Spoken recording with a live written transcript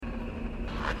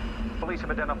Police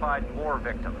have identified more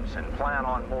victims and plan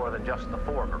on more than just the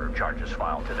 4 murder charges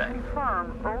filed today.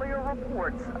 Confirm earlier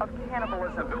reports of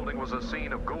cannibalism. The building was a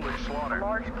scene of ghoulish slaughter. A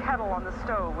large kettle on the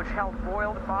stove which held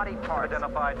boiled body parts.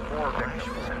 Identified more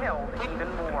victims and killed even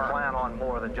more. Plan on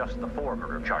more than just the 4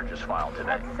 murder charges filed today.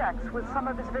 Had sex with some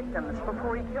of his victims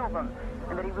before he killed them,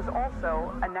 and that he was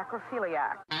also a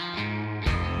necrophiliac.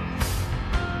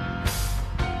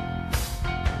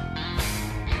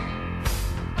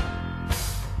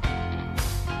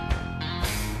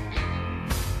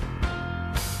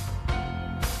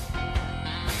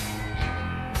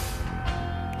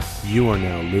 You are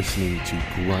now listening to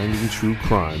Grinding True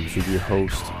Crimes with your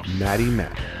hosts, Maddie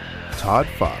Matt, Todd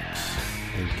Fox,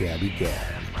 and Gabby Gab.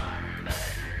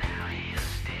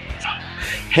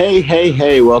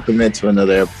 Hey, welcome into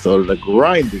another episode of the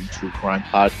Grinding True Crime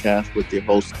Podcast with your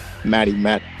host, Maddie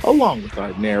Matt, along with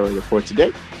our narrator for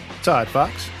today, Todd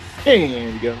Fox.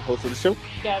 And the host of the show,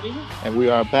 Gabby. And we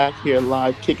are back here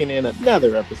live, kicking in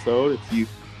another episode. If you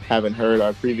haven't heard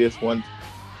our previous one,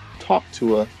 Talk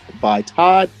to Us by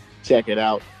Todd, check it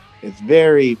out. It's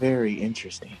very, very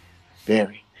interesting.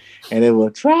 Very. And it will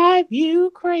drive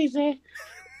you crazy.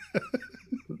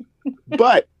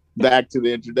 But back to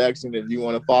the introduction. If you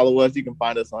want to follow us, you can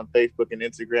find us on Facebook and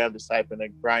Instagram. Just type in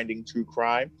Grinding True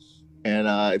Crime. And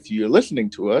if you're listening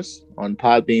to us on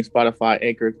Podbean, Spotify,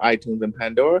 Anchor, iTunes, and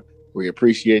Pandora, we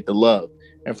appreciate the love.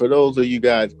 And for those of you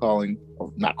guys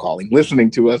listening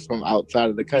to us from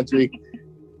outside of the country,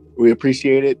 we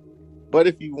appreciate it. But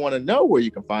if you want to know where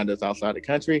you can find us outside the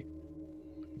country,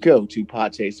 go to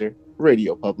Podchaser,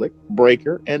 Radio Public,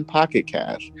 Breaker, and Pocket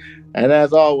Cast. And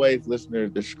as always, listener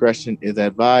discretion is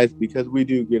advised because we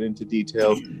do get into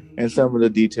details, and some of the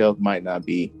details might not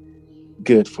be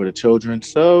good for the children.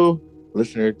 So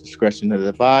listener discretion is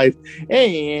advised.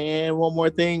 And one more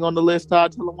thing on the list,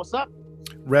 Todd, tell them what's up.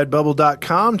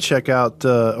 Redbubble.com. Check out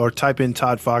or type in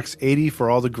Todd Fox 80 for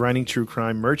all the Grinding True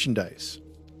Crime merchandise.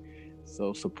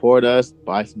 So support us,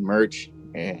 buy some merch,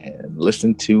 and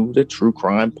listen to the True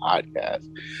Crime Podcast.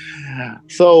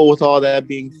 So with all that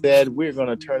being said, we're going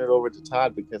to turn it over to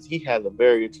Todd because he has a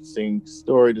very interesting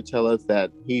story to tell us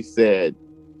that he said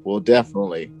will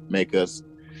definitely make us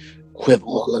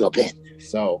quibble a little bit.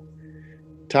 So,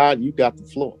 Todd, you got the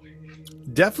floor.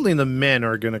 Definitely the men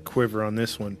are going to quiver on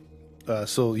this one.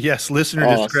 So yes, listener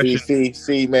discretion.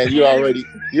 See, man, you already.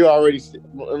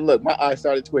 Look, my eye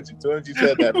started twitching as soon as you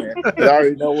said that, man. I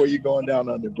already know where you're going down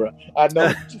under, bro. I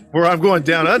know where I'm going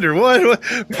down under. What?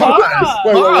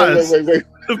 Pause. Wait.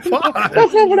 Pause.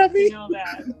 That's not what I mean. You know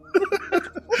that.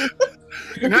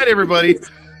 Good night, everybody.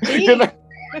 It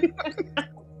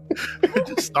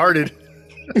just started.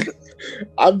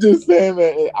 I'm just saying,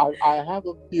 man. I have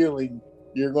a feeling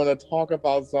you're going to talk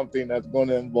about something that's going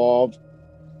to involve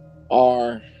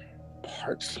our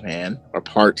parts, man.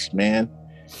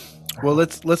 Well,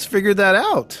 let's figure that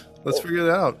out.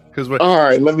 Because all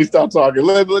right, let me stop talking.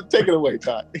 Let's take it away,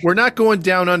 Todd. We're not going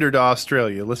down under to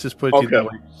Australia. Let's just put it that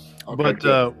way. Okay,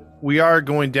 but we are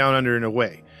going down under in a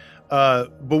way.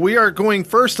 But we are going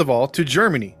first of all to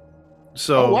Germany.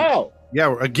 So wow, yeah,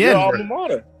 we're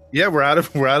out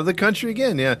of the country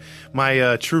again. Yeah,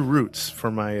 my true roots for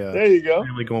my there you go.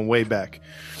 Family going way back.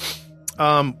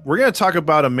 We're going to talk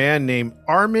about a man named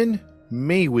Armin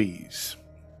Meiwes.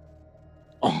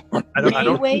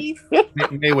 Meiwes.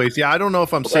 Yeah, I don't know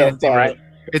if I'm saying it right.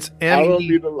 It's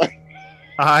Meiwes. What?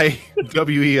 Wait, spell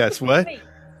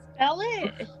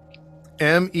it.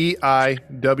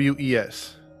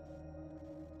 Meiwes.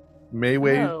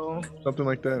 Meiwes. No. Something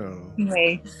like that. I don't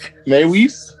know.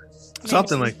 Meiwes.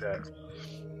 Something like that.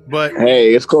 But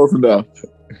hey, it's close enough.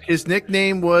 His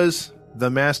nickname was the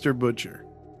Master Butcher.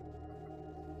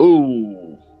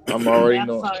 Ooh, I'm already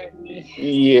knowing.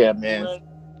 Yeah, man.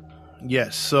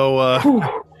 Yes. So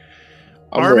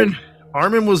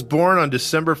Armin was born on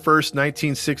December 1st,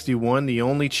 1961, the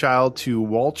only child to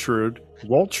Waltrud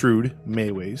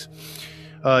Meiwes.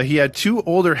 He had 2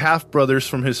 older half-brothers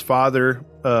from his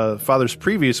father's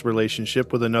previous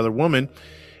relationship with another woman,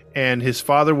 and his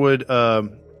father would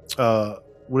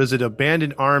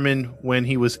abandon Armin when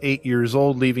he was 8 years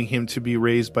old, leaving him to be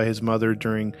raised by his mother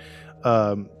during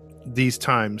these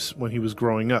times when he was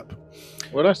growing up.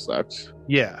 Well, that sucks.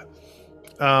 Yeah.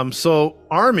 So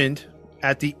Armin,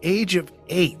 at the age of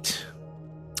 8,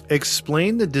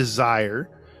 explained the desire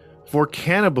for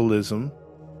cannibalism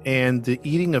and the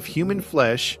eating of human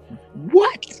flesh.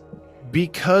 What?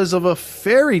 Because of a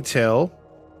fairy tale,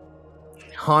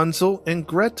 Hansel and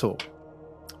Gretel,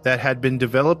 that had been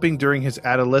developing during his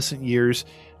adolescent years,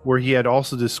 where he had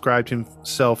also described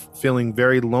himself feeling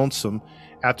very lonesome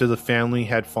after the family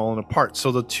had fallen apart.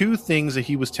 So the two things that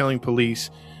he was telling police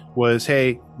was,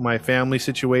 hey, my family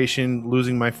situation,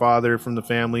 losing my father from the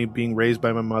family, being raised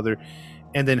by my mother.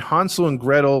 And then Hansel and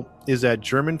Gretel is that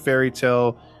German fairy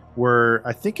tale where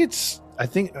I think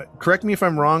correct me if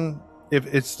I'm wrong, if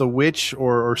it's the witch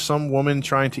or some woman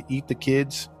trying to eat the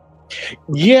kids.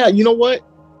 Yeah, you know what?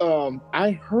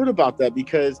 I heard about that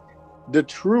because the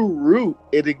true root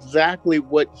is exactly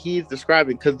what he's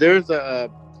describing. Because there's the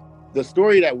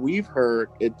story that we've heard,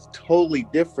 it's totally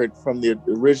different from the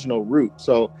original root.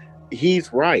 So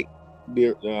he's right.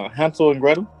 The Hansel and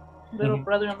Gretel, Little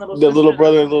brother and little the sister. little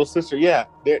brother and little sister. Yeah,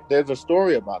 there's a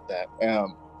story about that. They're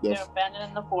abandoned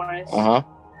in the forest. Uh-huh.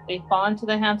 They fall into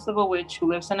the hands of a witch who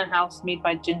lives in a house made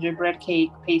by gingerbread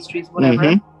cake, pastries, whatever.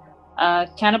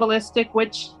 Mm-hmm. Cannibalistic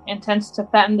witch intends to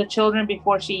fatten the children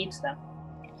before she eats them.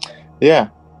 Yeah.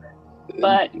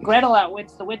 But Gretel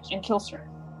outwits the witch and kills her.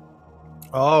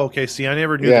 Oh, okay. See, I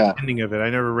never knew the ending of it. I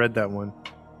never read that one.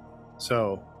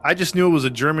 So I just knew it was a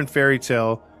German fairy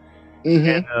tale.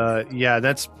 Mm-hmm. And yeah,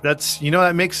 that's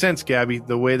that makes sense, Gabby.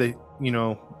 The way that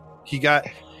he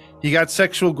got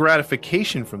sexual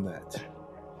gratification from that.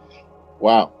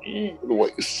 Wow.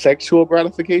 Wait, sexual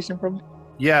gratification from it?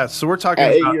 Yeah, so we're talking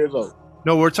at about 8 years old.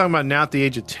 No, we're talking about now at the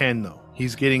age of 10 though.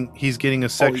 He's getting a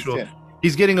sexual. Oh,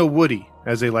 he's getting a Woody,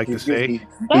 as they like to say.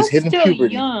 That's he's hitting still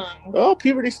puberty. young. Oh,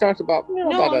 puberty starts about. No,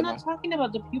 I'm not talking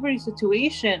about the puberty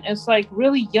situation. It's like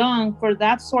really young for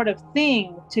that sort of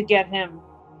thing to get him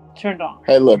turned on.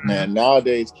 Hey, look, man.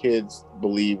 Nowadays, kids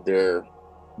believe they're,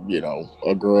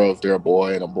 a girl if they're a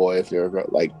boy and a boy if they're a girl.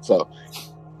 Like, so,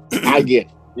 I get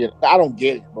it. I don't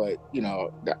get it, but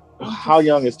how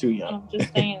young is too young? I'm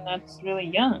just saying that's really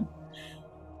young.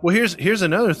 Well, here's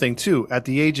another thing too. At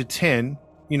the age of 10,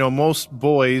 most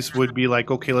boys would be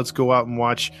like, okay, let's go out and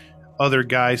watch other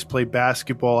guys play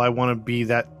basketball. I want to be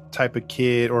that type of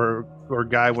kid or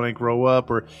guy when I grow up.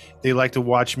 Or they like to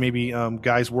watch maybe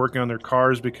guys working on their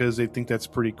cars because they think that's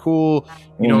pretty cool.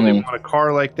 They want a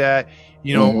car like that.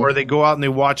 Or they go out and they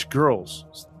watch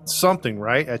girls. Something,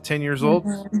 right? At 10 years old.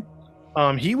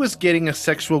 He was getting a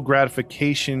sexual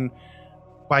gratification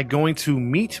by going to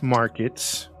meat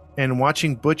markets and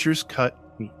watching butchers cut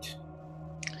meat.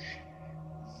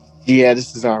 Yeah,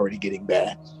 this is already getting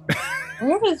bad.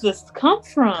 Where does this come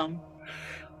from?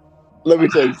 Let me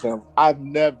tell you something. I've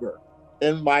never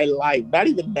in my life, not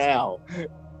even now,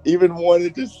 even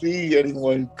wanted to see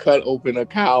anyone cut open a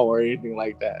cow or anything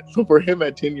like that. So for him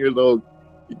at 10 years old,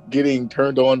 getting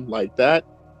turned on like that,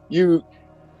 you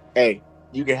can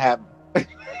have it.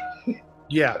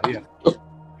 Yeah.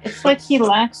 It's like he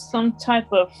lacks some type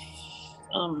of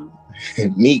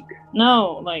meat.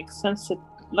 No, like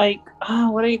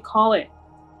what do you call it?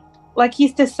 Like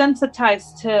he's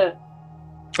desensitized to.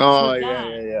 Oh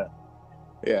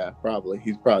yeah. Probably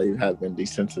he's has been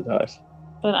desensitized.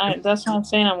 But that's what I'm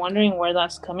saying. I'm wondering where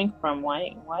that's coming from.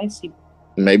 Why is he?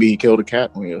 Maybe he killed a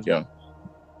cat when he was young.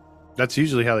 That's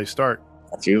usually how they start.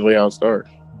 That's usually how it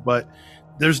starts. But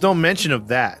there's no mention of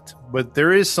that. But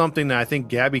there is something that I think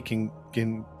Gabby can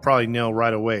probably nail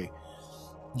right away,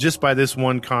 just by this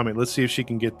one comment. Let's see if she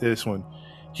can get this one.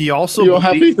 He also. You don't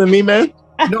have faith in me, man?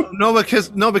 No,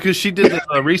 because she did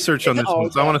the research on this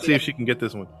one, so I want to see if she can get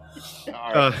this one.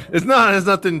 Right. It's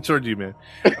nothing toward you, man.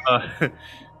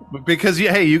 Because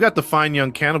you got the Fine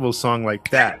Young Cannibal song like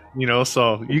that,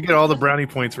 so you get all the brownie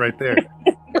points right there.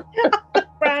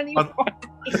 Brownie points.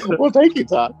 Well, thank you,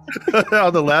 Todd.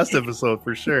 On the last episode,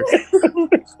 for sure.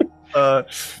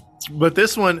 But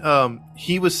this one,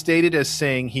 he was stated as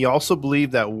saying he also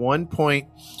believed that at one point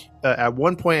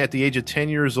at the age of 10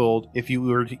 years old, if you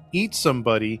were to eat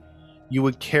somebody, you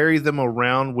would carry them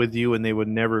around with you and they would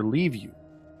never leave you.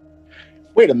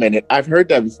 Wait a minute. I've heard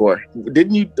that before.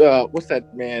 Didn't you, what's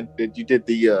that man that you did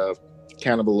the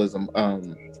cannibalism?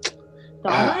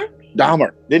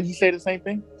 Dahmer. Didn't he say the same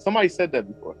thing? Somebody said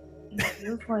that before. He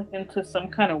was like into some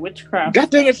kind of witchcraft. God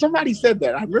dang it, somebody said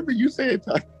that. I remember you saying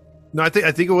that. No, I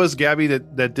think it was Gabby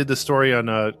that did the story on,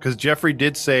 because Jeffrey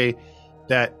did say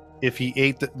that if he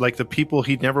ate the people,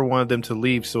 he never wanted them to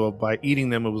leave. So by eating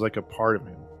them, it was like a part of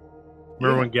him.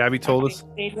 Remember when Gabby told us?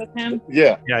 Stayed with him?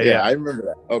 Yeah. I remember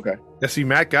that. Okay. Yeah, see,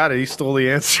 Matt got it. He stole the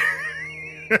answer.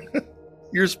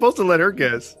 You're supposed to let her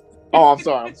guess. Oh, I'm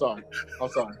sorry.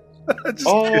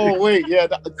 Wait. Yeah.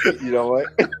 You know what?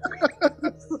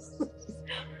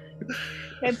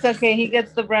 It's okay. He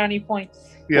gets the brownie points.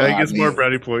 Yeah, he gets more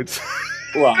brownie points.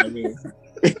 Well, I mean.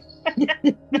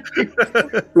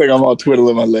 Like I'm all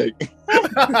twiddling my leg.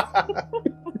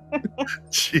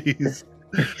 Jeez.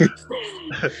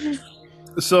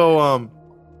 So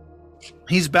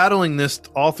he's battling this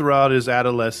all throughout his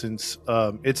adolescence.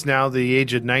 It's now the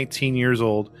age of 19 years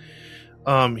old.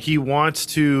 He wants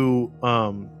to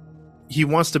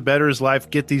better his life,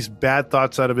 get these bad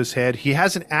thoughts out of his head. He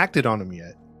hasn't acted on them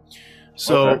yet.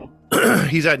 So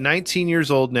he's at 19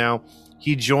 years old now.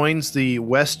 He joins the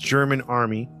West German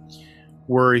army,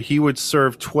 where he would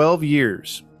serve 12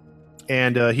 years.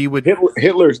 And he would...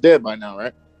 Hitler's dead by now,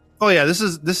 right? Oh, yeah. This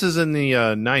is in the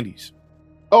 90s.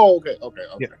 Oh, okay.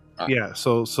 Yeah. Right. Yeah,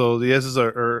 so this is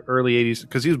early 80s,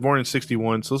 because he was born in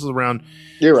 61, so this is around...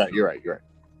 You're right.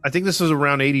 I think this is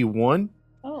around 81.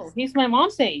 Oh, he's my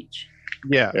mom's age.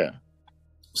 Yeah.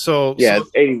 So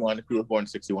it's 81 if he was born in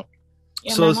 61.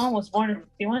 Yeah, So my mom was born in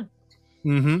 51.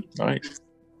 Mm-hmm. Nice.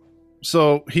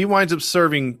 So he winds up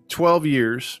serving 12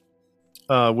 years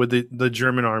with the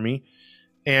German army,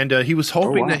 and he was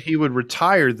hoping that he would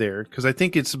retire there, because I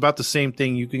think it's about the same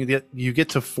thing. You get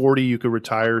to 40, you could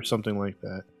retire or something like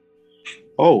that.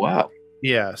 Oh wow.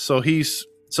 Yeah. So he's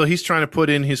trying to put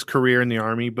in his career in the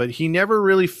army, but he never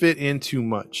really fit in too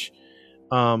much.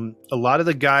 A lot of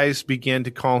the guys began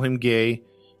to call him gay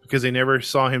because they never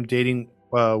saw him dating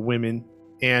women,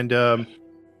 and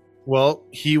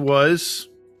he was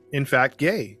in fact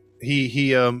gay.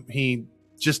 He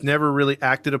just never really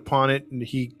acted upon it, and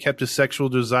he kept his sexual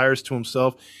desires to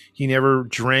himself. He never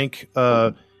drank,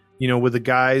 with the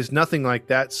guys, nothing like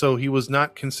that. So he was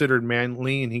not considered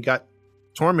manly, and he got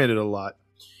tormented a lot.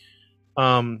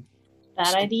 Bad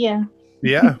idea.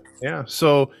 Yeah.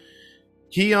 So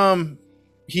he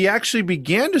actually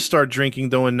began to start drinking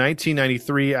though in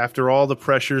 1993, after all the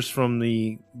pressures from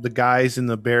the guys in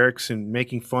the barracks and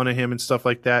making fun of him and stuff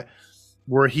like that,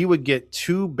 where he would get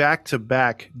 2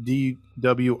 back-to-back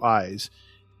DWIs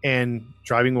and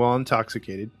driving while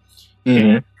intoxicated.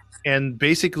 Mm-hmm. And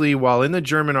basically, while in the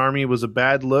German army, it was a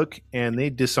bad look, and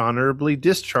they dishonorably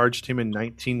discharged him in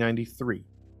 1993.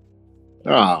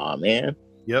 Oh man.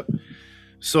 Yep.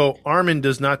 So Armin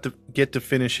does not get to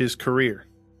finish his career.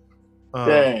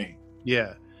 Dang.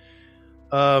 Yeah.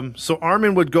 So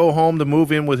Armin would go home to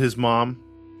move in with his mom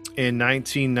in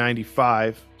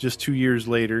 1995, just 2 years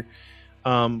later.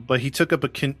 But he took up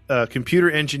a computer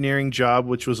engineering job,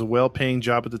 which was a well-paying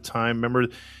job at the time. Remember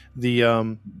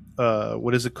the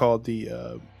what is it called?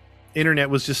 The internet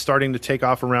was just starting to take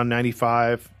off around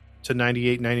 95 to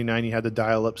 98, 99. You had the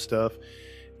dial-up stuff,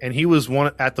 and he was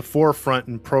one at the forefront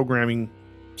in programming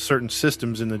certain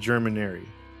systems in the German area.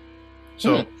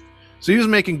 So he was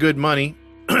making good money.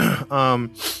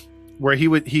 Where he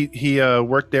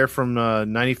worked there from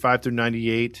 95 through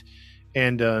 98,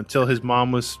 and until his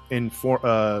mom was in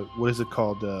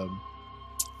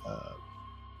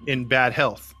bad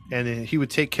health, and he would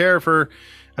take care of her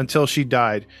until she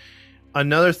died.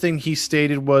 Another thing he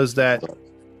stated was that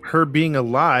her being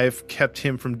alive kept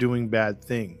him from doing bad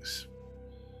things.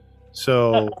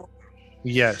 So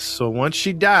yes, so once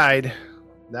she died,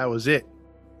 that was it.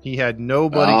 He had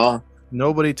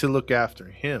nobody to look after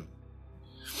him.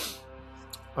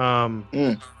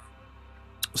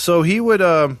 So he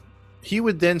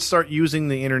would then start using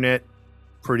the internet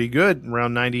pretty good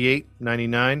around 98,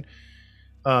 99.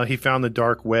 He found the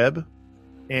dark web,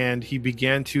 and he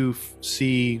began to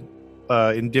see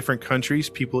in different countries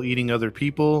people eating other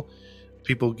people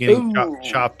getting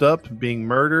chopped up, being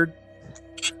murdered.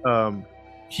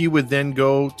 He would then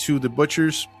go to the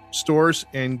butcher's stores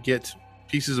and get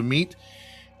pieces of meat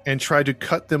and try to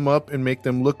cut them up and make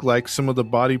them look like some of the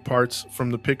body parts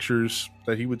from the pictures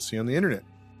that he would see on the internet.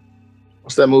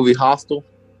 What's that movie, Hostel?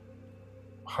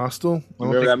 Hostel?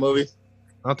 Remember that movie?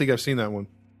 I don't think I've seen that one.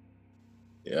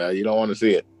 Yeah, you don't want to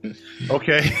see it.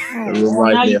 Okay.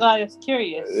 Now you got us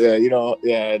curious. Yeah,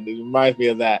 it reminds me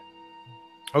of that.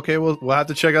 Okay, well, we'll have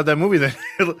to check out that movie then.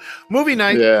 Movie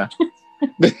night. Yeah.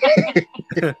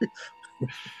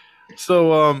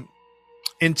 So,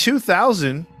 in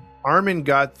 2000, Armin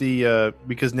got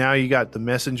because now you got the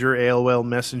Messenger, AOL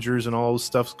Messengers, and all those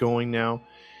stuff's going now.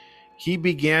 He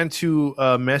began to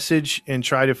message and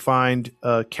try to find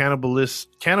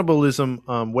cannibalism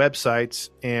websites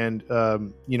and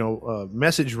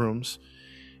message rooms,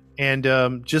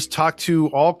 and just talk to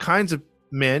all kinds of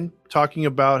men, talking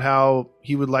about how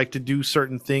he would like to do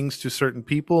certain things to certain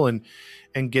people and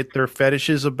get their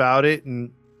fetishes about it.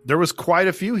 And there was quite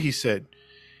a few, he said.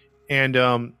 And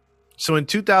so in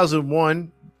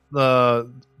 2001, a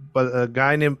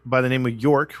guy named by the name of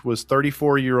York was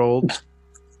 34-year-old.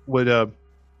 Are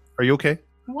you okay?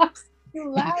 What? You're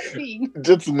laughing.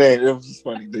 Just the name. It was just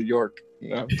funny. The York.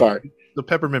 I'm sorry. The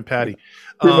peppermint patty.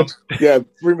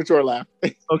 Premature laugh.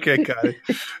 Okay, got it.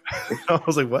 I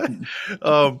was like, what?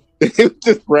 It was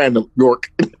just random. York.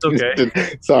 It's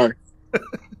okay. Sorry.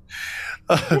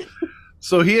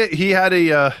 So he had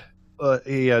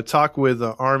a talk with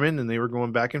Armin, and they were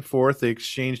going back and forth. They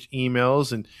exchanged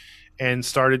emails and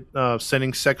started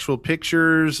sending sexual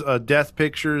pictures, death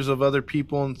pictures of other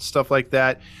people and stuff like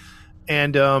that.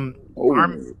 And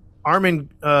Armin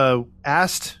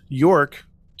asked York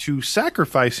to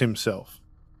sacrifice himself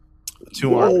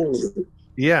to Armin.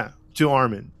 Yeah, to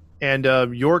Armin. And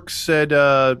York said,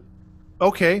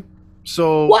 okay.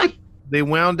 So What? they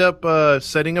wound up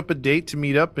setting up a date to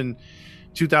meet up in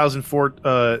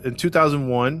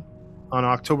 2001 on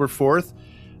October 4th,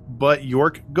 but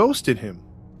York ghosted him.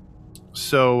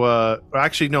 So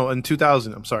actually, no, in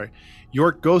 2000. I'm sorry,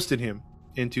 York ghosted him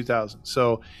in 2000.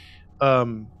 So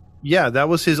yeah, that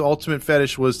was his ultimate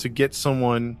fetish, was to get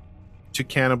someone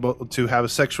to have a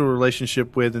sexual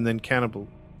relationship with and then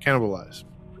cannibalize.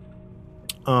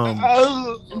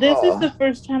 This is the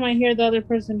first time I hear the other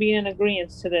person being in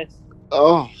agreement to this.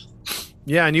 Oh,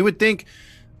 yeah, and you would think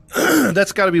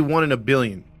that's got to be 1 in a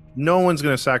billion. No one's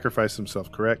going to sacrifice themselves,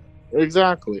 correct?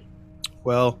 exactly.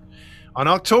 Well, on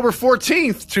October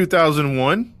 14th,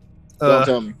 2001, Don't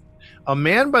tell me. a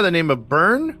man by the name of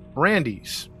Bern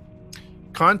Brandes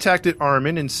contacted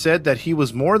Armin and said that he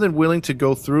was more than willing to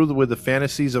go through with the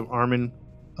fantasies of Armin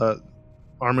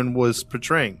was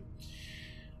portraying.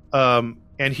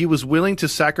 And he was willing to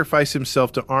sacrifice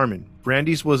himself to Armin.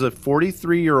 Brandes was a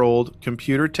 43-year-old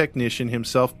computer technician,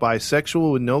 himself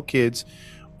bisexual with no kids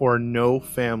or no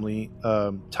family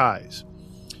ties.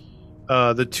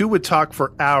 The two would talk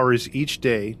for hours each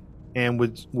day and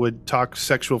would talk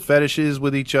sexual fetishes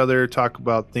with each other, talk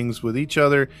about things with each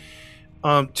other,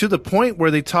 to the point where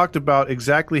they talked about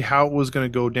exactly how it was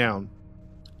going to go down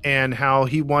and how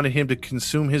he wanted him to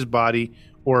consume his body,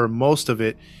 or most of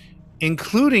it,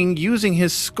 including using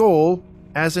his skull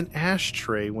as an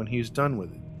ashtray when he's done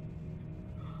with it.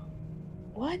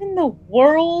 What in the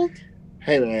world?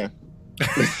 Hey, man.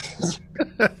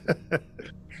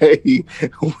 Hey,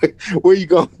 where you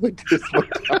going with this one?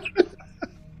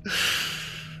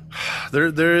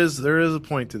 There is a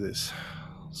point to this.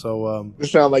 So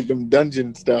This sounds like them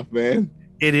dungeon stuff, man.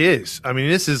 it is. I mean,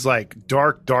 this is like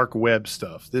dark web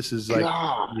stuff. This is like,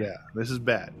 God. yeah, this is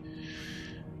bad.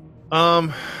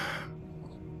 How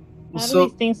So do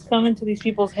these things come into these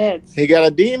people's heads? He got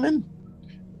a demon?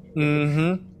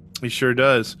 mm-hmm, he sure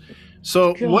does.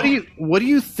 So what do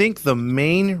you think the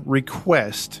main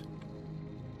request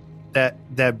that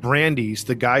Brandes,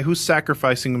 the guy who's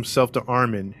sacrificing himself to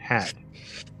Armin, had?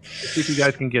 Let's see if you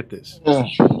guys can get this.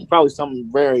 Probably something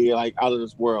very like out of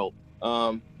this world.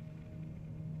 I'm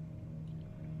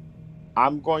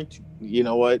going to, you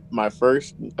know what? My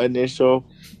first initial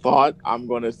thought, I'm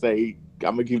going to keep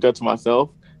that to myself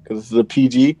because this is a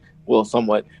PG, well,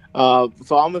 somewhat. So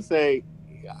I'm going to say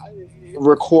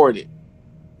record it.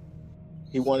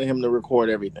 He wanted him to record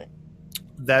everything.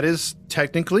 That is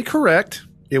technically correct.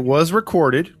 It was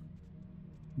recorded,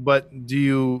 but do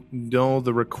you know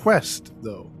the request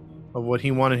though of what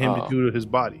he wanted him to do to his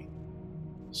body?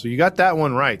 So you got that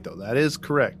one right though. That is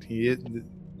correct. It's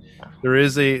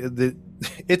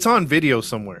on video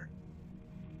somewhere.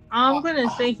 I'm gonna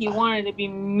say he wanted to be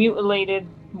mutilated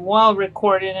while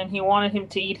recorded, and he wanted him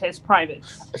to eat his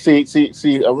privates. See.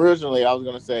 Originally, I was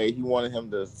gonna say he wanted him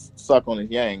to suck on his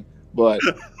yang, but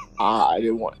I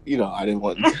didn't want to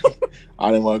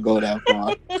go that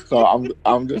far. So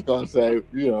I'm just gonna say,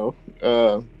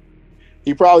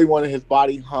 he probably wanted his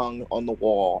body hung on the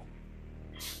wall,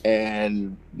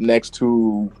 and next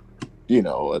to,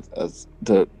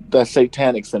 the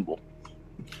satanic symbol.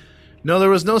 No,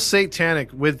 there was no satanic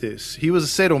with this. He was a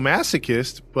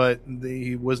sadomasochist, but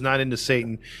he was not into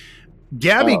Satan.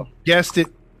 Gabby guessed it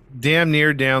damn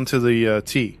near down to the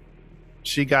T.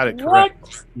 She got it correct.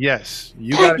 What? Yes,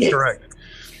 you got it correct.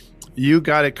 You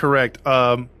got it correct.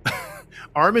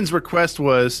 Armin's request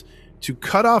was to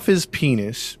cut off his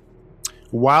penis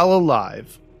while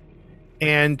alive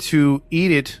and to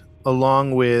eat it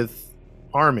along with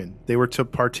Armin. They were to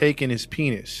partake in his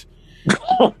penis.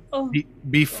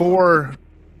 Before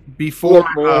because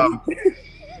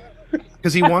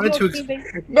he wanted to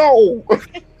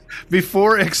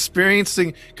before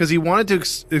experiencing, because he wanted to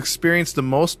experience the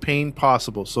most pain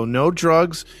possible. So no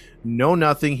drugs, no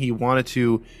nothing. He wanted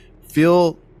to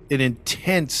feel an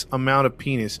intense amount of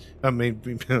penis. I mean,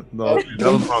 no, that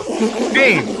was wrong.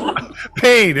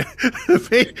 Pain, an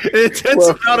intense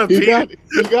amount of penis.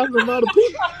 He got an amount of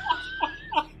penis.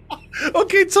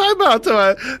 Okay, time out.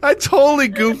 I totally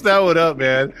goofed that one up,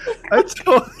 man.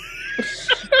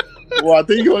 Well, I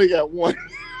think you only got one.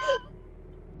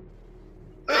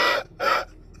 Are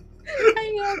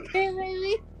you okay,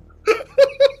 baby?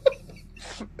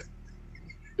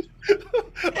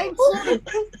 I'm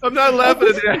I'm not laughing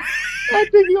at that. I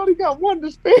think he only got one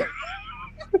to spare.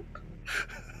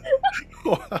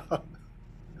 Wow.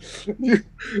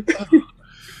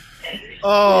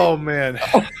 Oh man.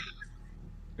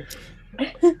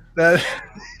 That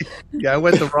I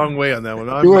went the wrong way on that one.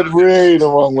 You went way the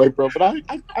wrong way, bro. But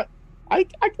I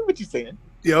get what you're saying.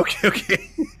 Yeah, okay.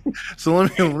 So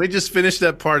let me just finish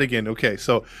that part again. Okay,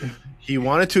 so he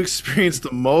wanted to experience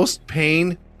the most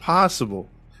pain possible.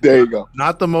 There you go.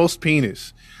 Not the most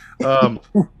penis.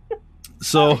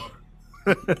 So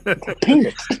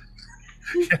Penis.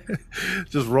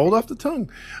 just rolled off the tongue.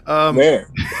 Man.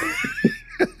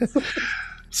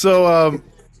 So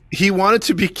he wanted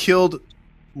to be killed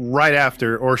right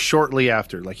after or shortly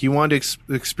after. Like he wanted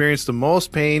to experience the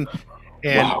most pain,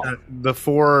 and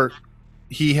before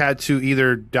he had to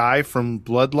either die from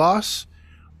blood loss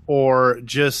or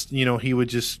just,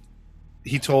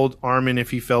 he told Armin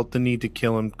if he felt the need to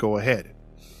kill him, go ahead.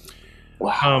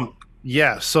 Wow.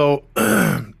 Yeah. So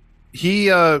they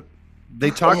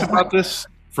talked about this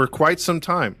for quite some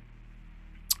time.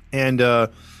 And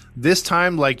this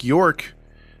time, like York,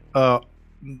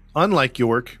 unlike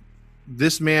York,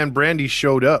 this man Brandy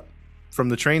showed up from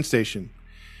the train station.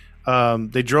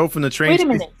 They drove from the train. Wait a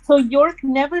minute. So York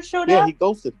never showed Yeah, up? he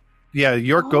ghosted. Yeah,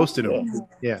 York ghosted him.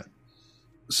 Yeah.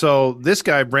 So this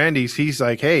guy Brandy's, he's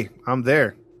like, "Hey, I'm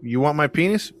there. You want my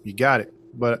penis? You got it.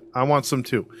 But I want some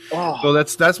too." Oh. So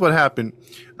that's what happened.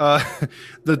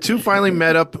 The two finally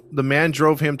met up. The man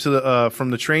drove him to the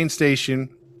from the train station,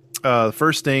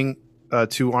 first thing,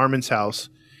 to Armin's house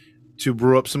to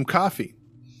brew up some coffee.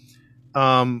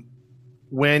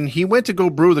 When he went to go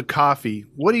brew the coffee,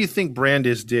 what do you think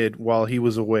Brandis did while he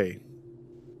was away?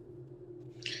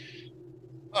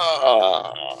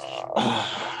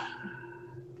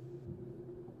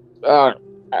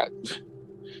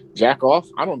 Jack off?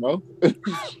 I don't know.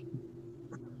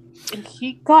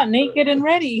 He got naked and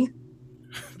ready.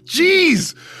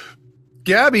 Jeez,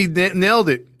 Gabby nailed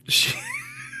it.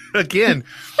 Again,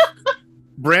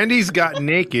 Brandy's got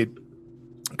naked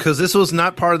because this was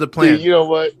not part of the plan. Dude, you know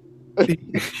what?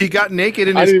 He got naked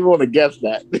in I his. didn't even want to guess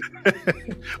that.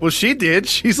 Well, she did.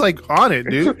 She's like on it,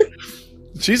 dude.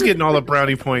 She's getting all the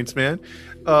brownie points, man.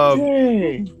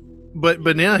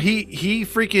 But now he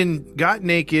freaking got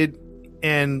naked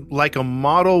and like a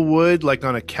model would, like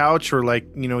on a couch or like,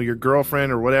 your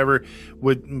girlfriend or whatever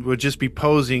would just be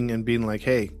posing and being like,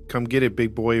 "Hey, come get it,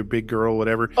 big boy or big girl,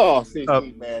 whatever." Oh, see,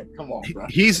 man, come on, bro.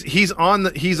 He's on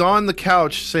the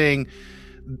couch saying,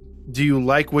 "Do you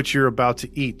like what you're about to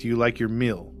eat? Do you like your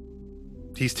meal?"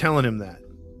 He's telling him that.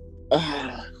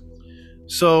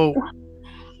 So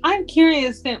I'm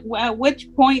curious at which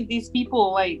point these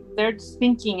people, like, they're just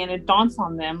thinking and it dawns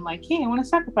on them, like, "Hey, I want to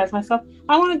sacrifice myself.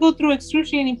 I want to go through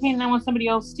excruciating pain and I want somebody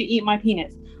else to eat my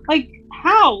penis." Like,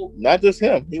 how? Not just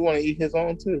him. He want to eat his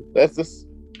own too. That's just.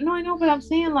 No, I know, but I'm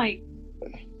saying, like,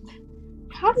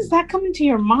 how does that come into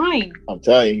your mind? I'm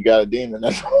telling you, he got a demon.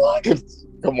 That's all I can.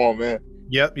 Come on, man.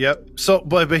 Yep. So,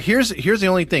 but here's the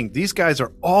only thing. These guys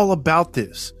are all about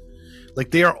this.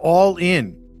 Like, they are all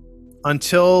in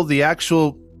until the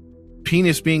actual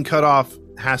penis being cut off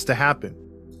has to happen.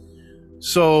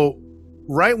 So,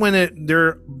 right when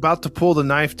they're about to pull the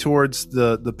knife towards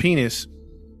the penis,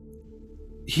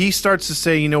 he starts to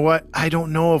say, "You know what? I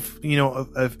don't know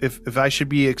if I should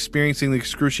be experiencing the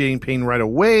excruciating pain right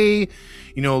away.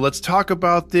 Let's talk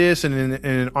about this."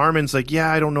 And Armin's like, "Yeah,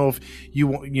 I don't know if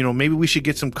maybe we should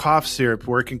get some cough syrup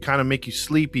where it can kind of make you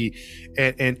sleepy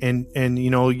and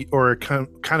or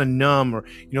kind of numb, or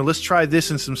let's try this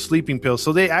and some sleeping pills."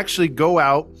 So they actually go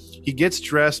out. He gets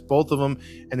dressed, both of them,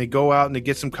 and they go out and they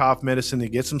get some cough medicine. They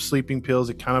get some sleeping pills.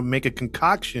 They kind of make a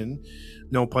concoction,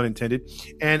 no pun intended,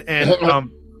 and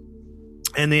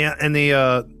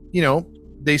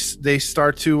they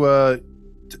start to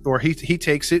or he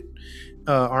takes it.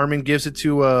 Armin gives it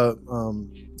to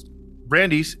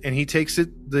Brandy's, and he takes it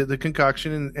the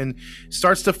concoction and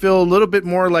starts to feel a little bit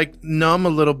more like numb a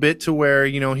little bit, to where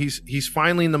he's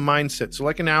finally in the mindset. So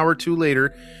like an hour or two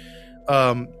later,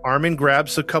 Armin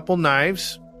grabs a couple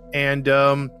knives and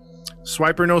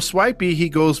swiper no swipey, he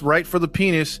goes right for the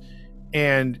penis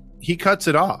and he cuts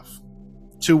it off,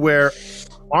 to where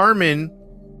Armin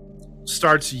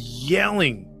starts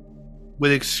yelling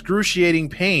with excruciating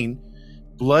pain,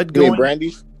 blood going.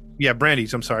 Brandy's? Yeah,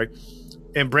 Brandy's. I'm sorry.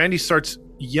 And Brandy starts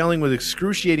yelling with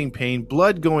excruciating pain,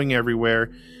 blood going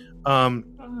everywhere.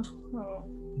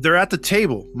 They're at the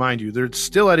table, mind you. They're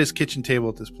still at his kitchen table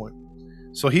at this point.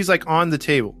 So he's like on the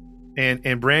table,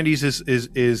 and Brandy's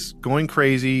is going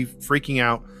crazy, freaking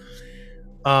out.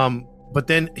 But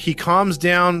then he calms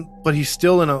down, but he's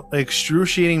still in an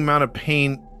excruciating amount of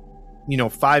pain.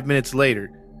 5 minutes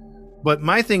later, But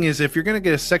my thing is, if you're going to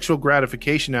get a sexual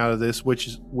gratification out of this,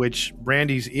 which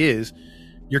Brandy's is,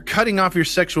 you're cutting off your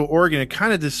sexual organ. It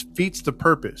kind of defeats the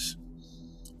purpose.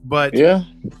 But Yeah.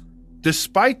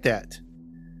 despite that,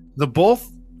 the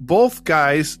both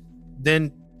guys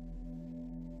then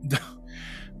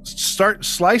start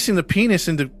slicing the penis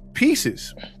into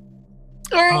pieces.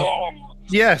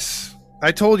 Yes,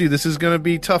 I told you this is going to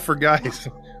be tough for guys.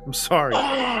 I'm sorry.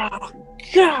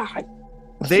 God.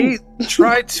 They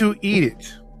tried to eat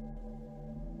it.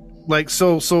 Like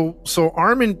so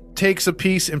Armin takes a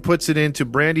piece and puts it into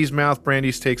Brandy's mouth.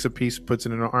 Brandy's takes a piece and puts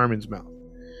it into Armin's mouth.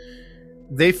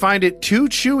 They find it too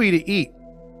chewy to eat.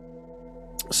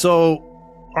 So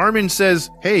Armin says,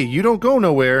 "Hey, you don't go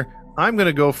nowhere. I'm going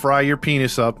to go fry your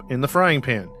penis up in the frying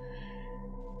pan."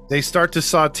 They start to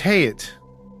saute it.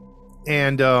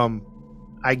 And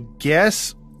I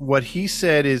guess what he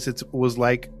said is it was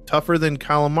like tougher than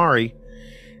calamari,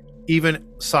 even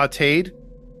sauteed.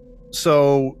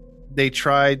 So they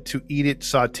tried to eat it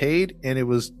sauteed, and it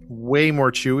was way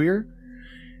more chewier.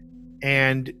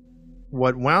 And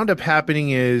what wound up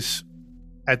happening is,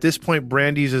 at this point,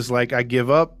 Brandy's is like, "I give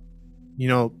up. You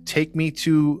know, take me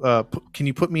to, can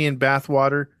you put me in bath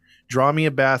water? Draw me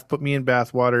a bath, put me in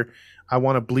bath water. I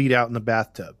want to bleed out in the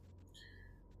bathtub."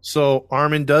 So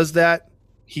Armin does that.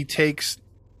 He takes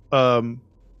Brandy's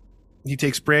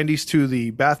to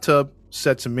the bathtub,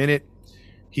 sets him in it.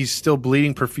 He's still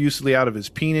bleeding profusely out of his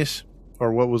penis,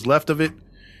 or what was left of it.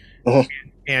 Uh-huh.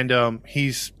 And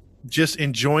he's just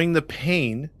enjoying the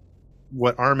pain,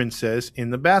 what Armin says, in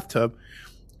the bathtub.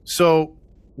 So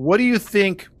what do you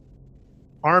think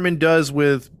Armin does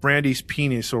with Brandy's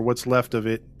penis, or what's left of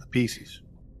it, the pieces?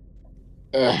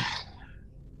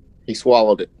 He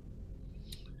swallowed it.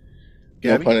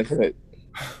 No Gabby? pun intended.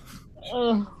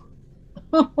 Oh,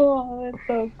 that's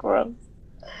so gross.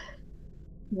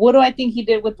 What do I think he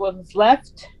did with what was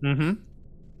left? Mm-hmm.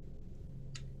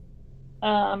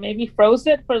 Maybe froze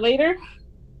it for later.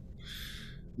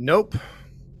 Nope.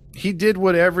 He did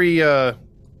what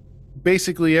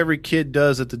basically every kid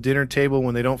does at the dinner table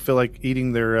when they don't feel like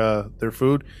eating their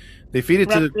food. They feed it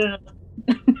to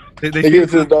They give it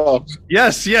to the dog.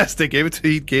 Yes,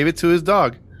 he gave it to his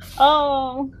dog.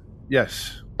 Oh.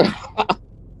 Yes.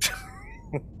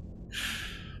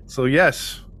 So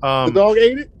yes. The dog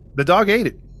ate it? The dog ate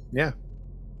it. Yeah.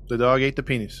 The dog ate the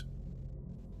penis.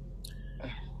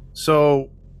 So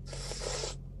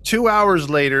 2 hours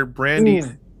later, Brandy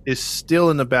is still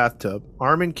in the bathtub.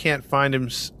 Armin can't find him.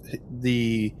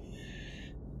 He's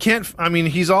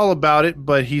all about it,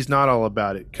 but he's not all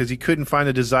about it, because he couldn't find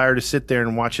the desire to sit there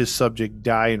and watch his subject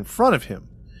die in front of him.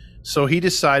 So he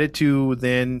decided to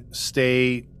then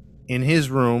stay in his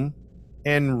room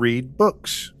and read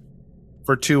books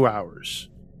for 2 hours.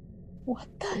 What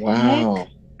the Wow. heck?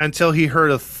 Until he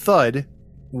heard a thud,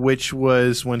 which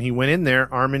was when he went in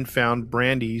there. Armin found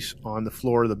Brandy's on the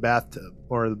floor of the bathtub,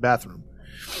 or the bathroom.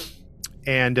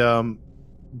 And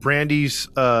Brandy's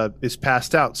is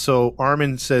passed out. So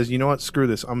Armin says, "You know what? Screw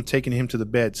this. I'm taking him to the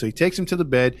bed." So he takes him to the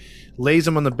bed, lays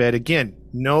him on the bed again.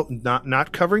 No,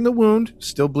 not covering the wound,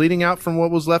 still bleeding out from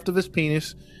what was left of his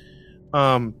penis.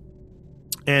 And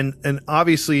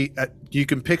obviously you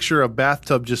can picture a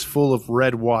bathtub just full of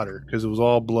red water, because it was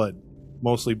all blood,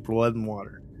 mostly blood and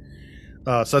water.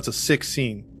 So that's a sick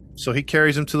scene. So he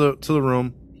carries him to the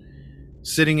room,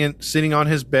 sitting on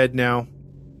his bed now,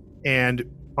 and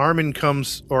Armin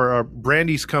comes, or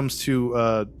Brandy's comes to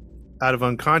out of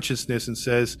unconsciousness and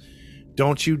says,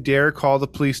 "Don't you dare call the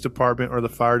police department or the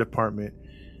fire department.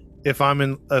 If I'm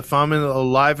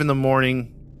alive in the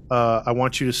morning, I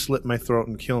want you to slit my throat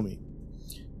and kill me."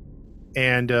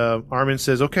 And Armin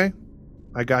says, "Okay,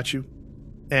 I got you."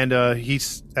 And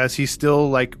he's still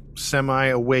like semi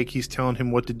awake, he's telling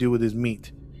him what to do with his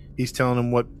meat. He's telling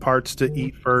him what parts to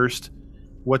eat first,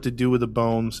 what to do with the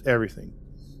bones, everything.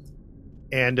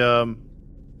 And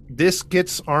this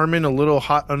gets Armin a little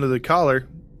hot under the collar,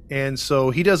 and so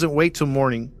he doesn't wait till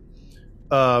morning.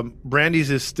 Brandy's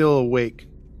is still awake,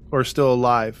 or still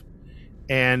alive,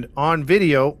 and on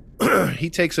video he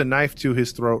takes a knife to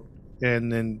his throat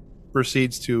and then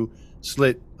proceeds to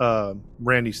slit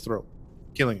Brandy's throat,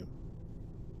 killing him.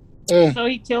 So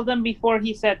he killed him before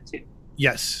he said to.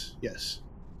 Yes.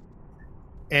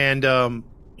 And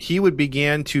he would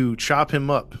begin to chop him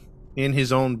up in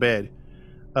his own bed.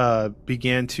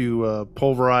 Began to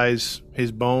pulverize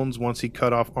his bones once he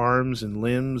cut off arms and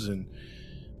limbs and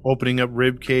opening up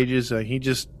rib cages. He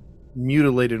just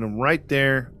mutilated him right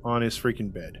there on his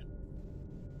freaking bed.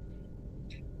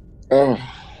 Oh,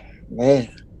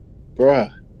 man.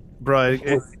 Bruh.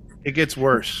 It gets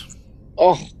worse.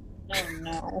 Oh. Oh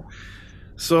no.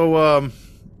 So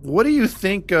what do you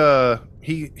think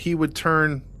he would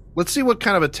turn? Let's see what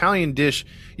kind of Italian dish.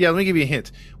 Yeah, let me give you a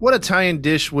hint. What Italian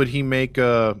dish would he make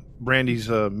Brandy's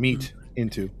meat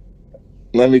into?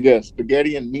 Let me guess.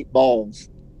 Spaghetti and meatballs.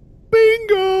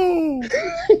 Bingo!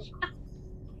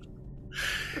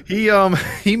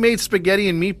 He made spaghetti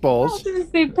and I was meatballs. gonna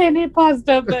say penne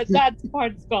pasta, but that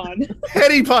part's gone.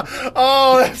 Penny pot.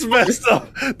 Oh, that's messed up.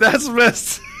 That's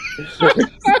messed.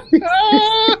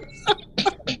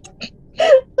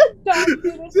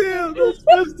 Damn, that's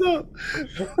messed up.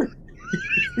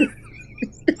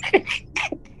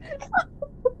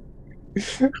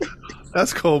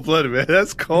 That's cold blooded, man.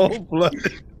 That's cold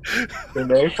blooded.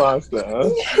 Penne pasta, huh?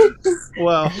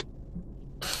 Wow.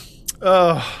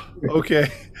 Oh,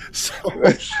 okay. So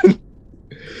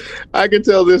I can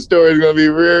tell this story is going to be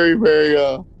very, very,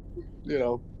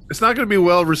 it's not going to be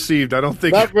well received. I don't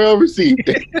think. not well received.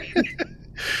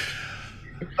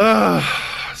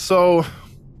 So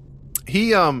he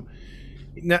now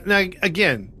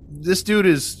again, this dude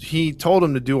he told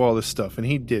him to do all this stuff, and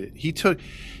he did it.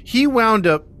 He wound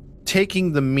up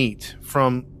taking the meat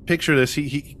from. Picture this.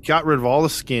 He got rid of all the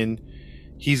skin.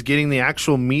 He's getting the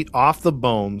actual meat off the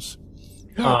bones.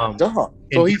 So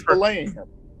he's filleting him.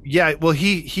 Yeah, well,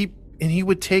 he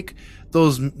would take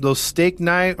those steak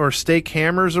knife or steak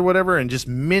hammers or whatever and just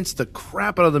mince the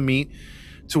crap out of the meat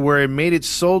to where it made it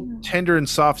so tender and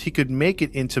soft he could make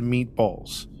it into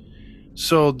meatballs.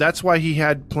 So that's why he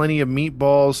had plenty of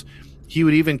meatballs. He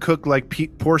would even cook like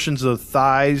portions of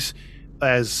thighs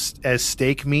as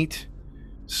steak meat.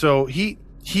 So he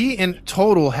in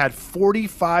total had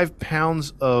 45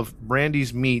 pounds of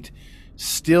Brandy's meat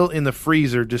still in the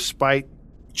freezer, despite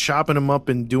chopping them up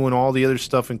and doing all the other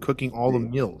stuff and cooking all the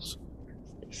meals.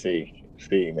 See,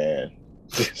 man.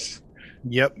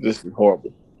 Yep. This is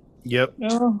horrible. Yep.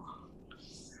 No.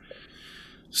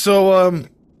 So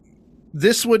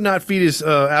this would not feed his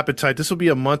appetite. This will be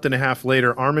a month and a half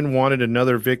later. Armin wanted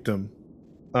another victim.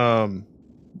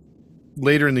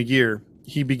 Later in the year,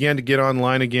 he began to get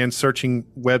online again, searching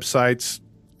websites,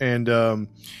 and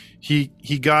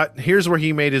here's where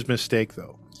he made his mistake,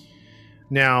 though.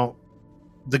 Now,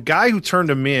 the guy who turned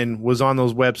him in was on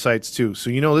those websites too, so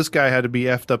this guy had to be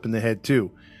effed up in the head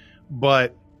too.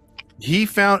 But he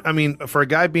found, for a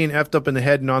guy being effed up in the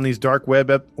head and on these dark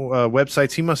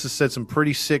websites, he must have said some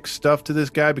pretty sick stuff to this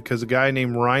guy, because a guy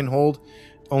named Reinhold,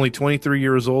 only 23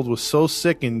 years old, was so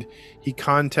sickened he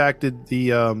contacted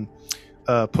the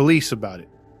police about it,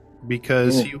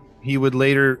 because he would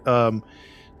later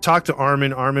talk to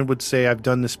Armin. Armin would say, I've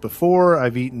done this before.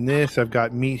 I've eaten this. I've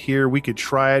got meat here. We could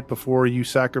try it before you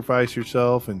sacrifice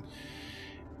yourself.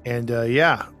 And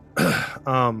yeah,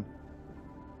 the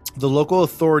local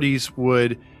authorities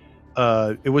would,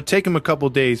 it would take them a couple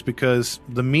days, because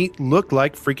the meat looked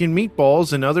like freaking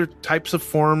meatballs and other types of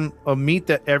form of meat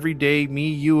that every day me,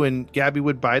 you, and Gabby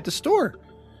would buy at the store.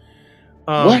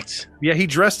 What? Yeah, he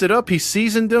dressed it up. He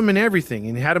seasoned them and everything,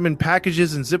 and had them in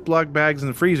packages and Ziploc bags in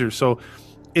the freezer. So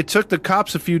it took the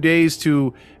cops a few days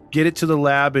to get it to the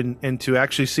lab and to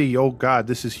actually see, oh God,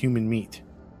 this is human meat.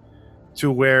 To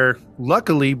where,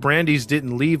 luckily, Brandy's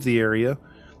didn't leave the area,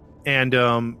 and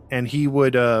he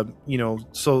would,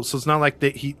 so it's not like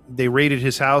they raided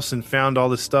his house and found all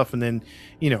this stuff, and then,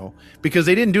 because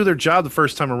they didn't do their job the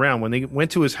first time around. When they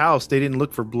went to his house, they didn't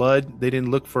look for blood. They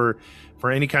didn't look for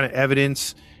any kind of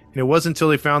evidence. And it wasn't until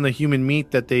they found the human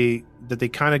meat that they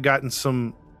kind of gotten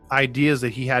some ideas that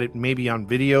he had it maybe on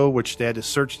video, which they had to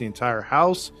search the entire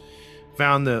house.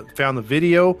 Found the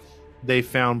video. They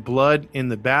found blood in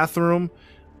the bathroom.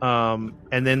 And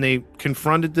then they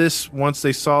confronted this once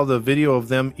they saw the video of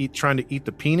them trying to eat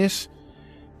the penis.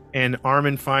 And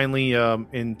Armin finally,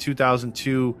 in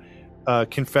 2002,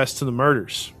 confessed to the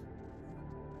murders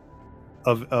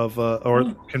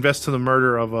or confessed to the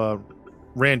murder of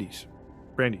Brandy's.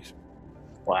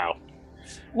 Wow.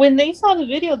 When they saw the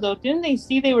video, though, didn't they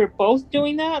see they were both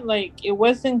doing that? Like, it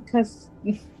wasn't because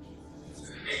they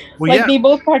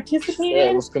both participated?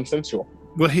 Yeah, it was consensual.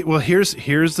 Well, here's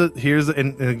the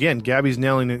and again, Gabby's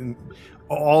nailing it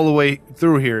all the way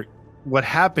through here. What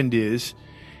happened is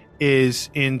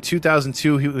in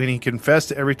 2002, when he confessed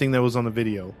to everything that was on the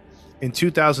video. In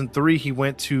 2003, he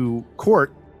went to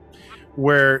court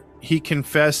where he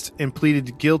confessed and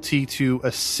pleaded guilty to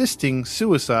assisting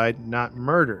suicide, not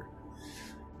murder.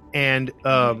 And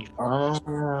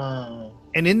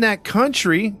in that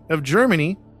country of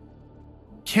Germany,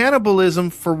 cannibalism,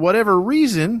 for whatever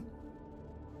reason,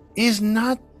 is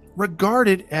not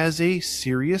regarded as a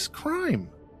serious crime.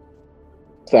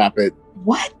 Stop it.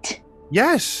 What?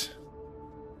 Yes.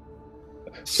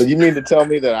 So you mean to tell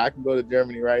me that I can go to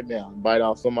Germany right now and bite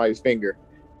off somebody's finger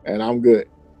and I'm good?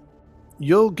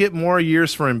 you'll get more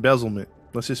years for embezzlement.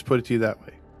 Let's just put it to you that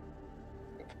way.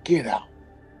 Get out.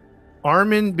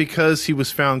 Armin, because he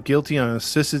was found guilty on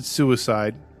assisted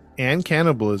suicide and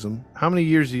cannibalism, how many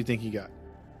years do you think he got?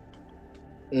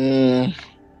 This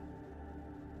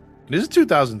is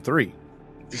 2003.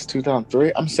 This is 2003?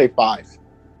 I'm going to say 5.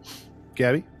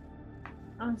 Gabby?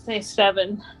 I'm going to say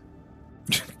 7.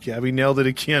 Gabby nailed it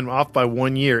again, off by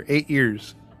 1 year. 8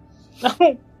 years.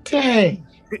 Oh, dang.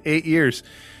 8 years.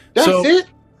 That's it?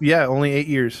 Yeah, only 8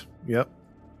 years. Yep.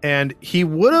 And he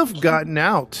would have gotten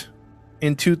out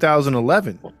in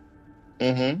 2011.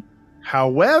 Mm-hmm.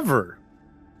 However,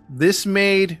 this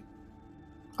made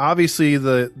obviously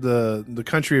the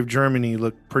country of Germany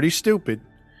look pretty stupid,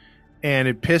 and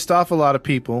it pissed off a lot of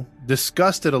people,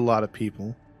 disgusted a lot of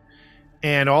people,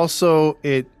 and also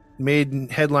it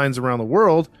made headlines around the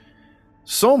world,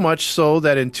 so much so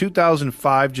that in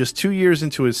 2005, just 2 years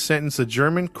into his sentence, the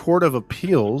German Court of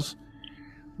Appeals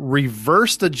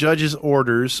reversed the judge's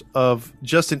orders of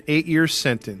just an 8-year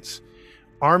sentence.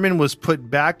 Armin was put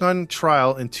back on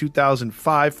trial in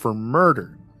 2005 for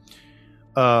murder.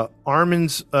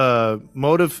 Armin's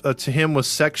motive to him was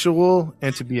sexual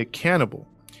and to be a cannibal.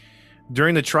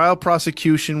 During the trial,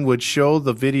 prosecution would show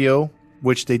the video,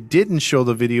 which they didn't show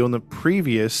the video in the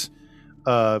previous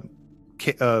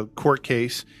court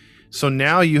case. So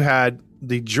now you had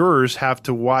the jurors have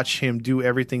to watch him do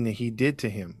everything that he did to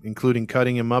him, including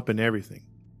cutting him up and everything,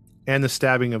 and the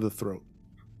stabbing of the throat,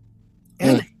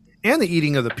 and the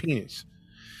eating of the penis.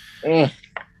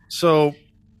 So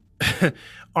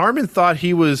Armin thought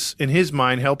he was, in his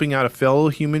mind, helping out a fellow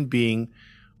human being,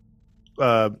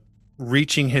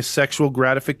 reaching his sexual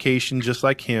gratification just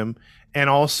like him, and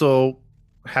also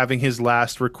having his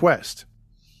last request.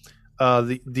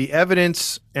 The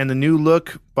evidence and the new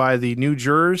look by the new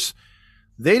jurors,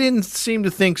 they didn't seem to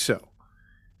think so.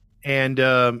 And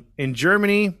in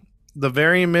Germany, the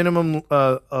very minimum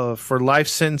for life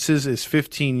sentences is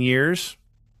 15 years,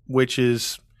 which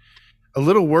is a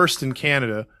little worse than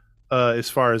Canada as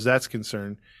far as that's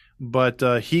concerned. But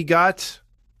he got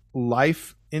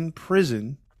life in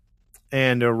prison.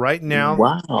 And right now,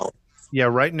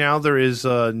 right now there is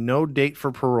no date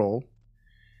for parole.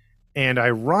 And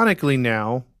ironically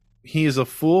now, he is a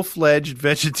full-fledged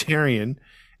vegetarian,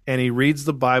 and he reads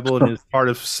the Bible and is part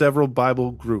of several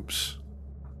Bible groups.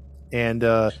 And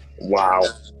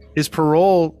his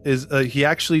parole is he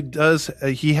actually does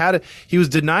he was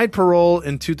denied parole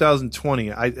in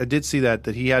 2020. I did see that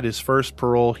he had his first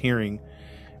parole hearing,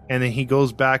 and then he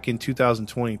goes back in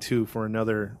 2022 for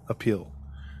another appeal.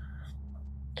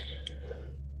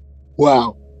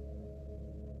 Wow.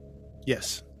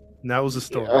 Yes. And that was the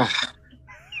story.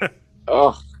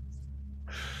 Oh,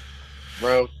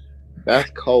 bro,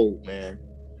 that's cold, man.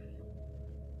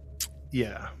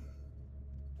 Yeah.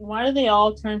 Why do they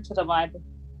all turn to the Bible?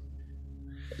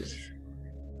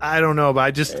 I don't know, but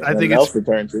I think it's to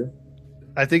turn to.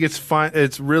 I think it's fine.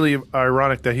 It's really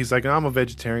ironic that he's like, I'm a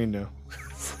vegetarian now.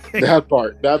 That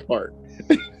part.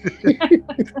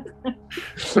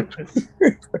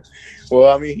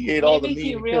 Well, I mean, he ate all the meat.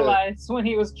 He realized when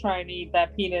he was trying to eat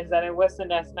that penis that it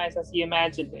wasn't as nice as he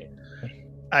imagined it.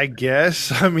 I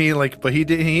guess. I mean, but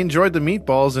he enjoyed the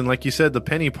meatballs, and like you said, the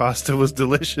penny pasta was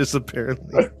delicious.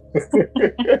 Apparently,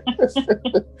 that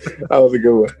was a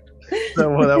good one.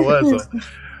 That was.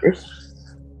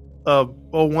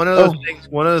 One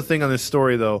other thing on this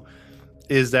story though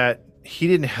is that he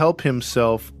didn't help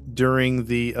himself during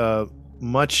the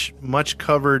much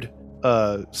covered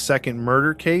second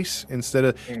murder case, instead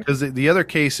of, because the other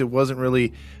case it wasn't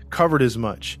really covered as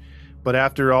much, but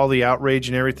after all the outrage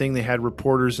and everything, they had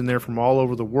reporters in there from all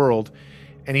over the world,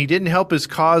 and he didn't help his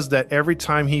cause that every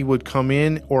time he would come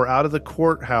in or out of the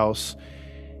courthouse,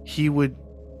 he would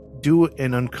do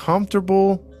an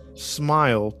uncomfortable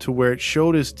smile to where it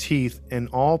showed his teeth, and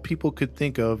all people could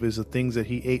think of is the things that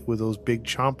he ate with those big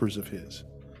chompers of his.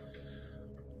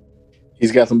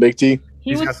 He's got some big teeth.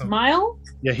 He would smile?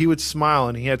 Yeah, he would smile,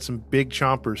 and he had some big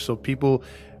chompers. So people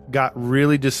got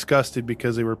really disgusted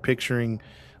because they were picturing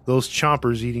those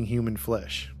chompers eating human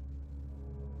flesh.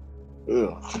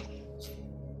 Ugh.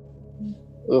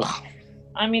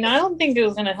 I mean, I don't think it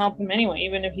was going to help him anyway,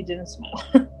 even if he didn't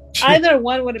smile. Either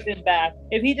one would have been bad.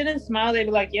 If he didn't smile, they'd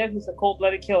be like, yeah, he's a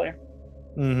cold-blooded killer.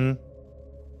 Mm-hmm.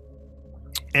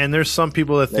 And there's some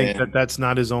people that think that that's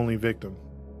not his only victim.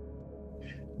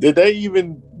 Did they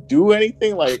even do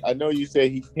anything? Like, I know you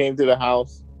said he came to the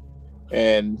house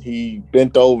and he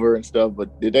bent over and stuff,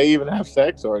 but did they even have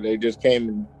sex, or they just came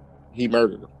and he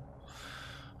murdered them?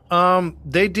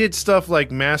 They did stuff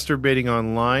like masturbating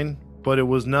online, but it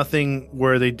was nothing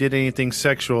where they did anything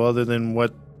sexual other than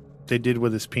what they did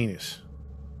with his penis.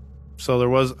 So there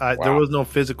was no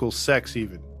physical sex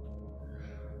even.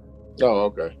 Oh,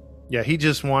 okay. Yeah, he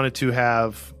just wanted to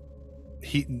have.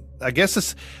 I guess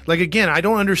it's like, again, I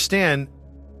don't understand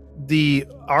the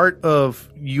art of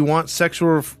you want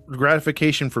sexual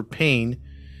gratification for pain,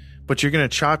 but you're going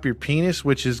to chop your penis,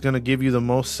 which is going to give you the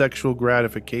most sexual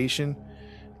gratification.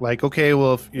 Like, okay,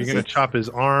 well, if you're going to chop his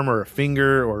arm or a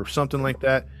finger or something like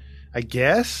that, I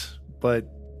guess. But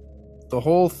the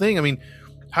whole thing, I mean,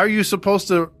 how are you supposed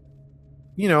to,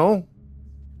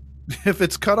 if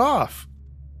it's cut off?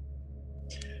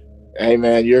 Hey,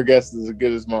 man, your guess is as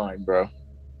good as mine, bro.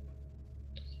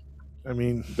 I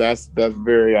mean, that's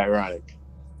very ironic.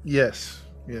 Yes.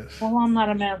 Well, I'm not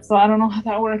a man, so I don't know how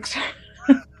that works.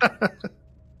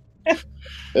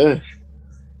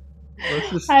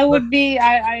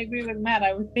 I agree with Matt.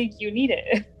 I would think you need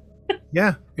it.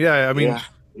 Yeah. I mean,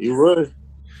 you would.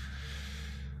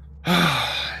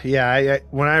 Yeah.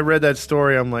 When I read that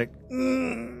story, I'm like,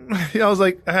 I was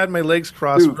like, I had my legs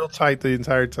crossed real tight the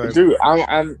entire time. Dude,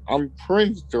 I'm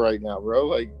cringed right now, bro.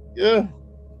 Like, yeah.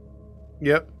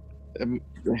 Yep.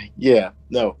 Yeah.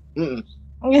 No.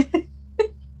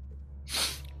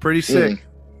 Pretty sick.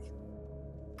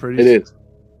 It is.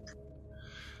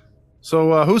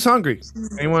 So, who's hungry?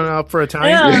 Anyone up for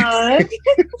Italian? Yeah.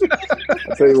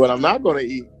 I'll tell you what, I'm not going to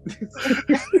eat.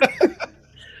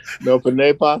 No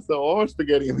penne pasta or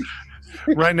spaghetti.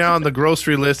 Right now on the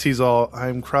grocery list, he's all,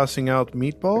 I'm crossing out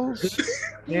meatballs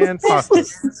and pasta.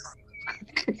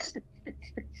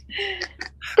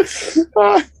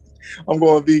 I'm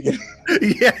going vegan.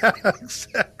 Yeah,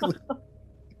 exactly.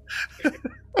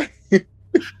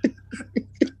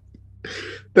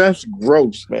 That's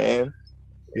gross, man.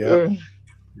 Yep.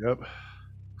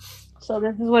 So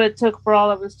this is what it took for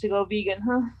all of us to go vegan,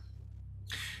 huh?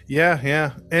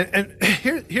 Yeah. And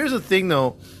here's the thing,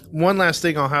 though. One last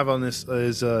thing I'll have on this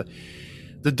is the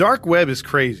dark web is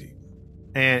crazy,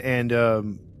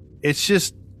 and it's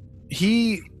just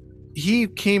he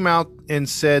came out and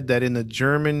said that in the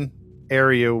German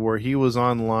area where he was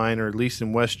online, or at least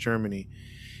in West Germany,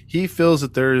 he feels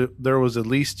that there was at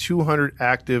least 200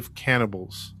 active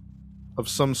cannibals of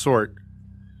some sort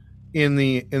in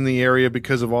the area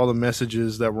because of all the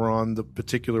messages that were on the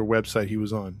particular website he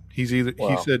was on. He said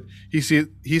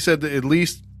that at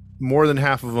least more than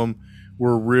half of them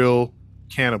were real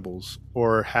cannibals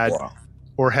or had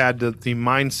the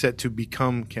mindset to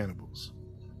become cannibals.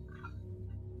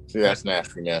 See, that's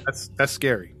nasty, man. That's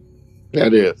scary.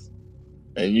 That is.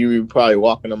 And you probably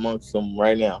walking amongst them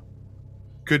right now.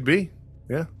 Could be.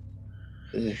 Yeah.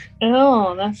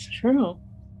 Oh, that's true.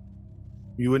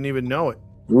 You wouldn't even know it.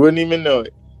 You wouldn't even know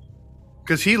it.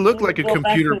 Because he looked like a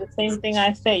computer. Back to the same thing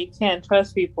I say. You can't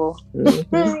trust people.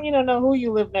 Mm-hmm. You don't know who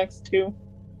you live next to.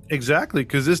 Exactly,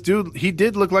 because this dude, he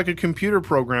did look like a computer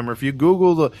programmer. If you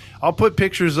Google I'll put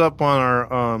pictures up on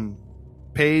our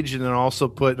page, and then also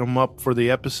put them up for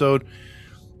the episode.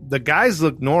 The guys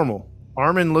look normal.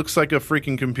 Armin looks like a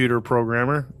freaking computer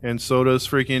programmer, and so does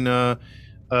freaking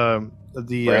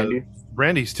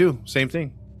Brandy's too. Same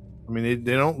thing. I mean,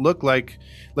 they don't look like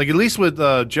at least with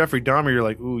Jeffrey Dahmer, you're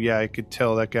like, ooh, yeah, I could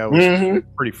tell that guy was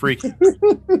pretty freaky.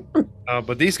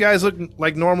 But these guys look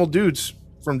like normal dudes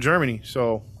from Germany,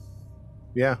 so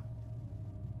yeah.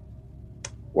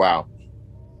 Wow.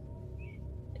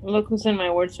 Look who's in my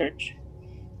word search.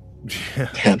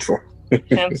 Hansel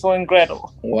and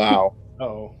Gretel. Wow.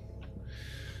 Uh-oh.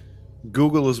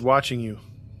 Google is watching you.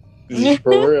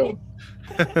 For real.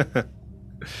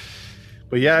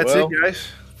 But yeah, that's it, guys,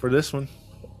 for this one.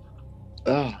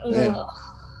 Oh, man.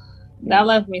 That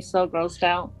left me so grossed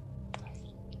out.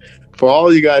 For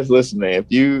all you guys listening,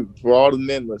 for all the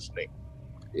men listening,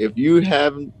 if you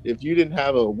didn't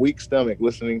have a weak stomach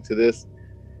listening to this,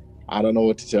 I don't know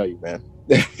what to tell you, man.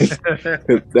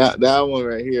 that one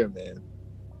right here, man.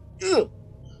 Ugh.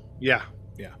 Yeah.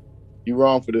 You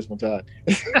wrong for this one, Todd.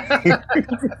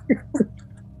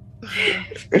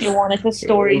 You wanted the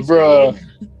stories, bro.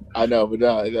 I know, but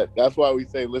that's why we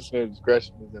say listener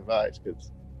discretion is advised.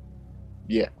 Because,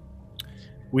 yeah,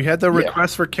 we had the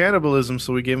request for cannibalism,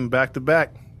 so we gave them back to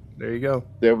back. There you go.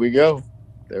 There we go,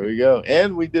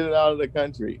 and we did it out of the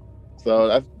country.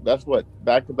 So that's what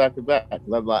back to back to back.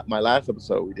 My last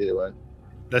episode we did it with.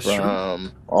 That's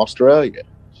from Australia.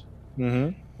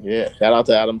 Mm-hmm. Yeah, shout out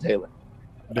to Adam Taylor.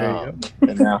 There you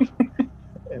go.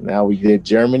 And now we did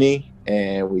Germany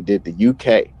and we did the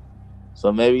UK. So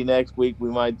maybe next week we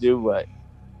might do what?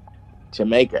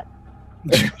 Jamaica.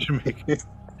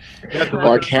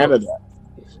 Or Canada.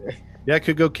 Yeah, it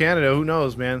could go Canada. Who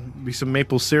knows, man? Be some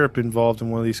maple syrup involved in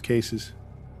one of these cases.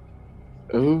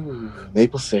 Ooh,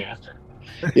 maple syrup.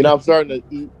 I'm starting to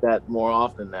eat that more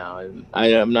often now, and I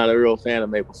am not a real fan of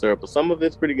maple syrup, but some of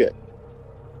it's pretty good.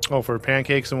 Oh, for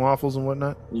pancakes and waffles and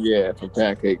whatnot? Yeah, for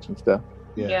pancakes and stuff.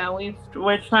 Yeah,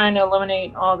 we're trying to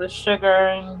eliminate all the sugar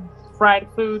and fried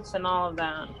foods and all of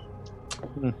that.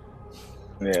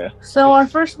 Yeah. So our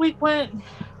first week went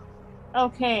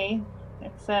okay,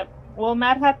 except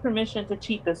Matt had permission to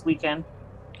cheat this weekend.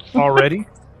 Already?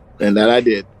 And that I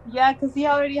did. Yeah, because he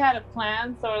already had a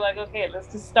plan, so we're like, okay,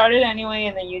 let's just start it anyway,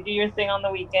 and then you do your thing on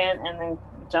the weekend, and then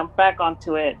jump back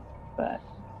onto it. But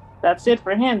that's it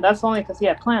for him. That's only because he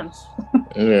had plans.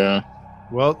 Yeah.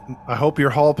 Well, I hope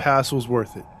your hall pass was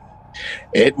worth it.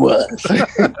 It was.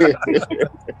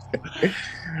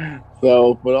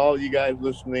 So, for all you guys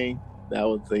listening, that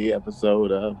was the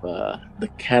episode of the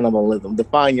cannibalism.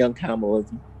 Define young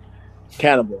cannibalism.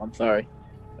 Cannibal, I'm sorry.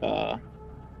 What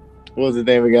was his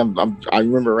name again? I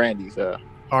remember Randy's.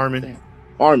 Armin.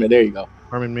 Armin, there you go.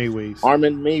 Armin Mayweez.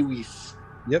 Armin Mayweez.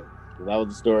 Yep. So that was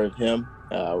the story of him.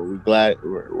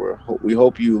 We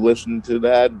hope you listened to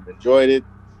that and enjoyed it.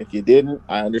 If you didn't,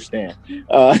 I understand.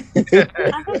 I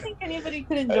don't think anybody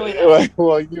could enjoy that.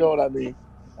 Well, you know what I mean.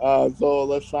 So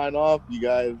let's sign off. You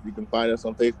guys, you can find us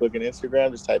on Facebook and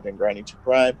Instagram. Just type in Grinding True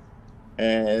Crime.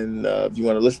 And if you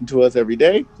want to listen to us every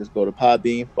day, just go to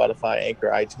Podbean, Spotify, Anchor,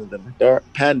 iTunes, and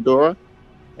Pandora.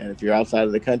 And if you're outside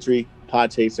of the country,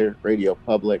 Podchaser, Radio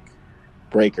Public,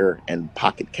 Breaker, and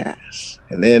Pocket Cast.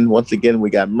 And then once again,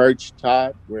 we got merch.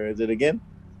 Todd, where is it again?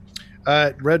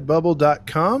 At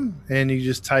redbubble.com, and you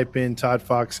just type in Todd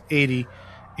Fox 80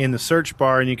 in the search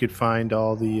bar, and you could find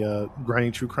all the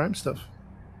Grinding True Crime stuff.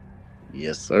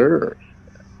 Yes, sir.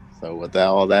 So with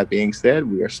all that being said,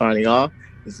 we are signing off.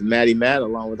 This is Maddie Matt,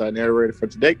 along with our narrator for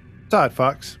today, Todd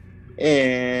Fox,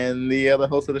 and the other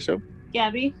host of the show,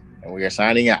 Gabby. And we are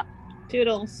signing out.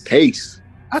 Toodles. Peace.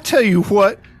 I tell you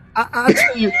what, I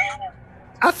tell you,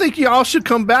 I think y'all should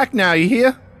come back now. You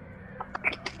hear?